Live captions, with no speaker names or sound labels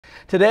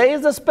Today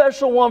is a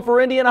special one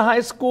for Indiana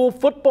High School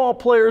football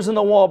players in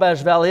the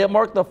Wabash Valley. It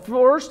marked the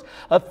first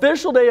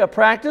official day of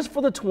practice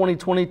for the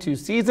 2022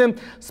 season.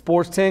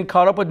 Sports 10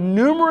 caught up with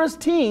numerous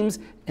teams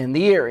in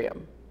the area.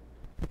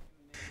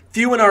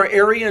 Few in our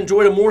area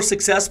enjoyed a more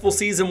successful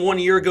season 1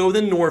 year ago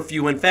than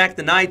Northview. In fact,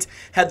 the Knights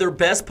had their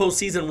best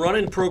postseason run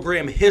in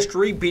program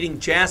history, beating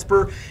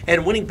Jasper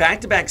and winning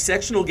back-to-back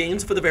sectional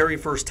games for the very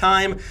first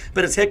time.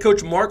 But as head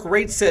coach Mark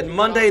Raitt said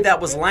Monday,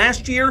 that was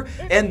last year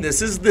and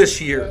this is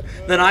this year.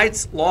 The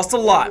Knights lost a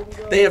lot.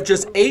 They have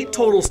just 8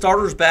 total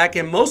starters back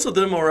and most of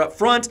them are up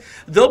front.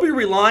 They'll be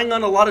relying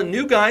on a lot of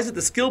new guys at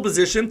the skill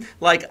position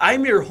like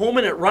Imir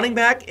Holman at running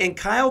back and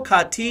Kyle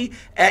Kati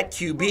at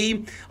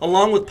QB,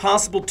 along with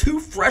possible 2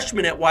 freshmen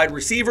at wide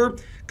receiver.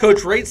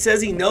 Coach Raitt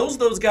says he knows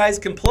those guys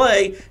can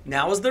play.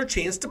 Now is their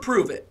chance to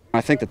prove it. I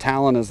think the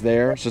talent is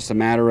there. It's just a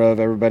matter of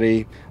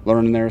everybody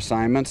learning their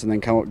assignments and then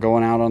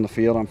going out on the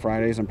field on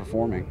Fridays and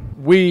performing.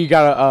 We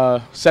got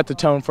to set the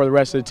tone for the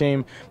rest of the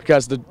team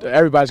because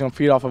everybody's going to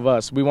feed off of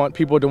us. We want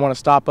people to want to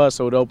stop us,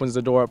 so it opens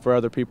the door up for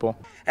other people.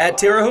 At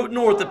Terre Haute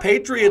North, the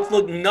Patriots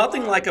look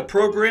nothing like a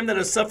program that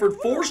has suffered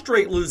 4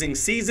 straight losing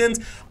seasons.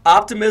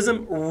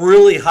 Optimism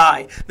really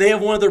high. They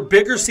have one of their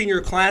bigger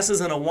senior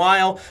classes in a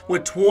while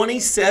with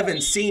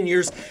 27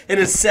 seniors. In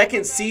his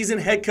second season,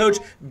 head coach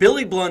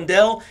Billy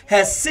Blundell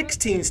has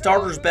 16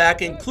 starters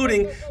back,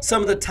 including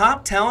some of the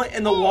top talent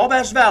in the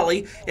Wabash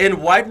Valley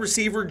and wide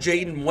receiver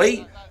Jaden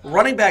Waite,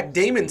 running back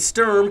Damon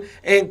Sturm,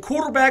 and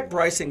quarterback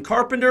Bryson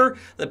Carpenter.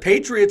 The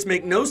Patriots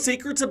make no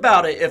secrets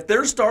about it. If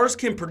their stars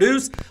can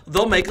produce,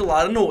 they'll make a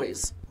lot of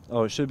noise.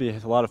 Oh, it should be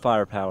a lot of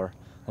firepower.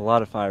 A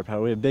lot of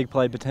firepower. We have big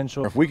play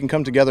potential. If we can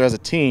come together as a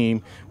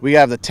team, we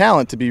have the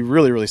talent to be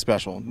really, really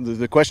special.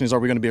 The question is, are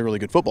we going to be a really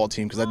good football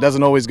team? Because that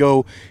doesn't always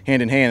go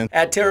hand in hand.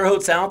 At Terre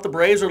Haute South, the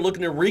Braves are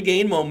looking to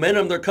regain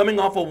momentum. They're coming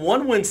off a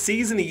 1-win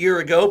season a year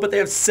ago, but they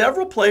have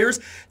several players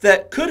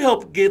that could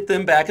help get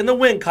them back in the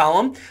win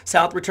column.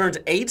 South returns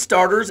 8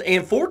 starters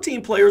and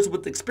 14 players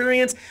with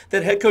experience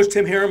that head coach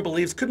Tim Herron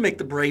believes could make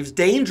the Braves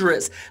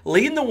dangerous.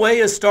 Leading the way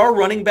is star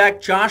running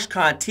back Josh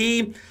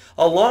Conti,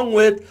 along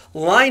with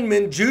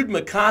lineman Jude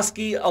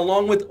McCoskey,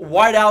 along with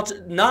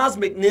wideouts Nas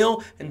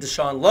McNeil and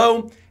Deshaun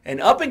Lowe, and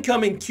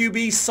up-and-coming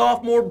QB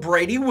sophomore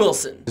Brady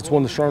Wilson. It's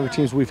one of the stronger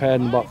teams we've had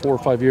in about 4 or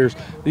 5 years.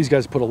 These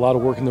guys put a lot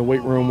of work in the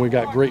weight room. We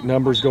got great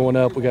numbers going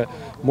up. We got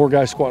more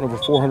guys squatting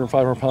over 400,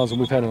 500 pounds than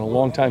we've had in a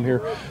long time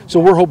here. So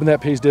we're hoping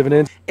that pays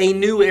dividends. A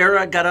new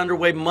era got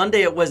underway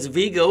Monday at West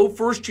Vigo.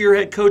 First-year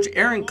head coach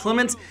Aaron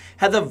Clements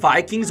had the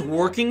Vikings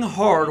working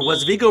hard.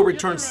 West Vigo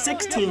returned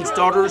 16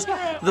 starters.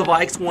 The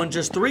Vikes won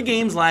just 3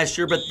 games last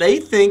year, but they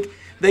think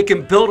they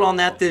can build on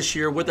that this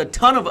year with a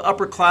ton of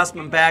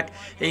upperclassmen back,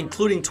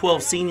 including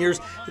 12 seniors.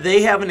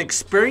 They have an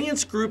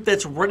experienced group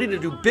that's ready to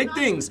do big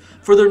things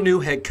for their new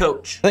head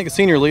coach. I think the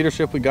senior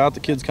leadership we got, the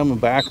kids coming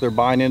back, they're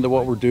buying into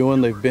what we're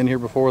doing. They've been here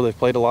before. They've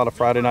played a lot of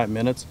Friday night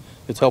minutes.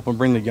 It's helping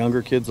bring the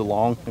younger kids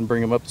along and bring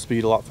them up to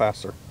speed a lot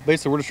faster.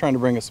 Basically, we're just trying to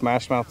bring a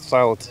smash mouth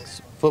style of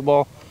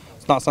football.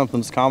 It's not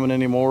something that's common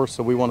anymore,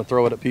 so we want to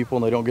throw it at people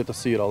and they don't get to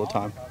see it all the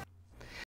time.